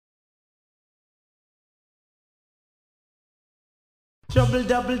Trouble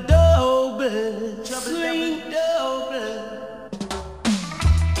double double, swing double.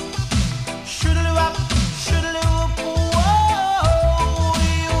 Shoodle up, whoa,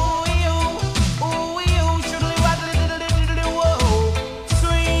 you, shoodle up, whoa,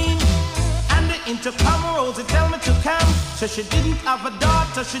 swing. And the intercom Rosie tell me to come. So she didn't have a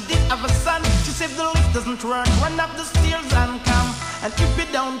daughter, she did have a son. She said the lift doesn't work, run up the stairs and come. And if you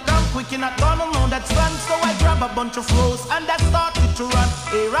don't come quick, you're not gonna know that's fun. So I grab a bunch of rose and I started to run.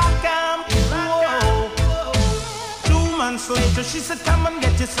 Here I come, whoa. 2 months later, she said, come and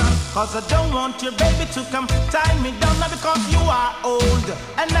get your son. Cause I don't want your baby to come tie me down. Now because you are old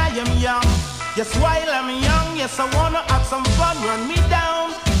and I am young. Yes, while I'm young, yes, I wanna have some fun. Run me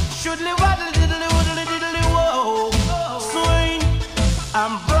down. Shoodly waddly diddly woodly diddly whoa. Swing.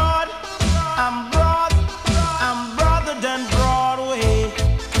 I'm broad, I'm broad, I'm broader than Broadway.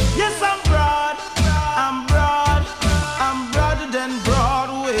 Yes, I'm broad, I'm broad, I'm broader than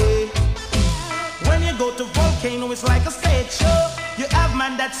Broadway. When you go to Volcano, it's like a stage show. You have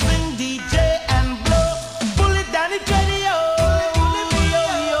man that sing, DJ and blow. Pull it down, it's ready, yo.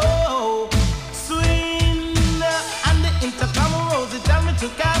 Swing. And the intercom Rosie tell me to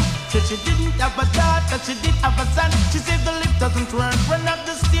come. Said she didn't have a daughter, she did have a son. She said the lift doesn't work, run up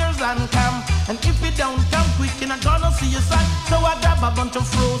the stairs and come. And if you don't come quick, you're not gonna see your son. So I grab a bunch of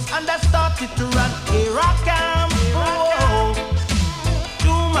froze and I started to run. Here I come, whoa.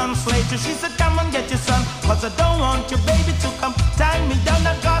 2 months later, she said, come and get your son. Cause I don't want your baby to come tie me down.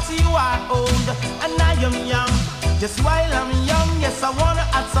 Cause you are old and I am young. Just while I'm young, yes, I wanna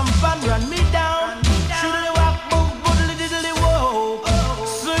have some fun. Run me down. Shoodly walk, boom, boodly diddly whoa.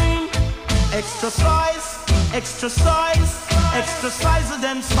 Extra size, extra size, extra size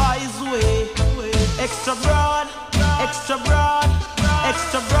than size way. Extra broad, extra broad,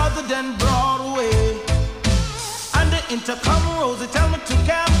 extra broader than Broadway. And the intercom Rosie tell me to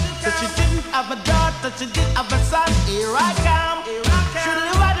come. That she didn't have a daughter, she did have a son. Here I come.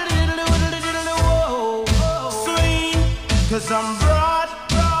 Shoodly waddly diddly woodly diddly whoa. Swing. Cause I'm broad,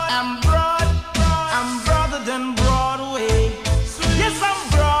 I'm broad, I'm broader than Broadway. Yes, I'm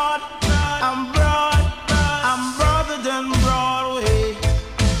broad. I'm broad, I'm broader than Broadway.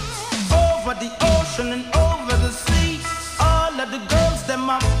 Over the ocean and over the sea, all of the girls, them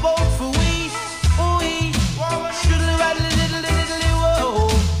are both for we. Ooh-wee, shoodly waddly diddly diddly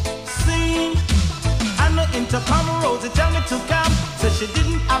whoa. Sing. And the intercom Rosie tell me to come. Said she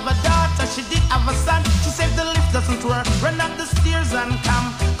didn't have a daughter, she did have a son. She said the lift doesn't work, run up the stairs and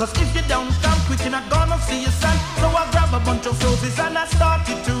come. Cause if you don't come quick, you're not gonna see your son. So I grab a bunch of roses and I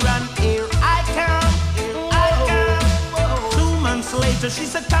started to run. Here I come, I come. 2 months later, she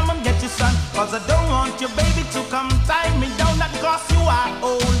said, come and get your son. Cause I don't want your baby to come tie me down. Not cause you are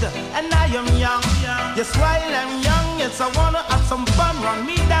old and I am young. Yes, while I'm young, yes, I wanna have some fun. Run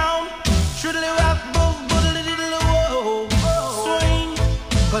me down. Shoodly rock, boom, boodly diddly whoa. Swing.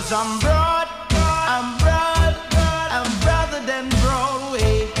 Cause I'm broad, I'm broad, I'm broader than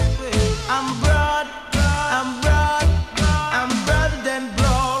Broadway. I'm broad, I'm broad, I'm broader than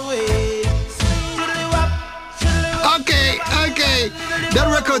Broadway. Okay, that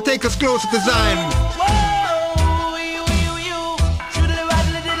record takes us closer to Zion.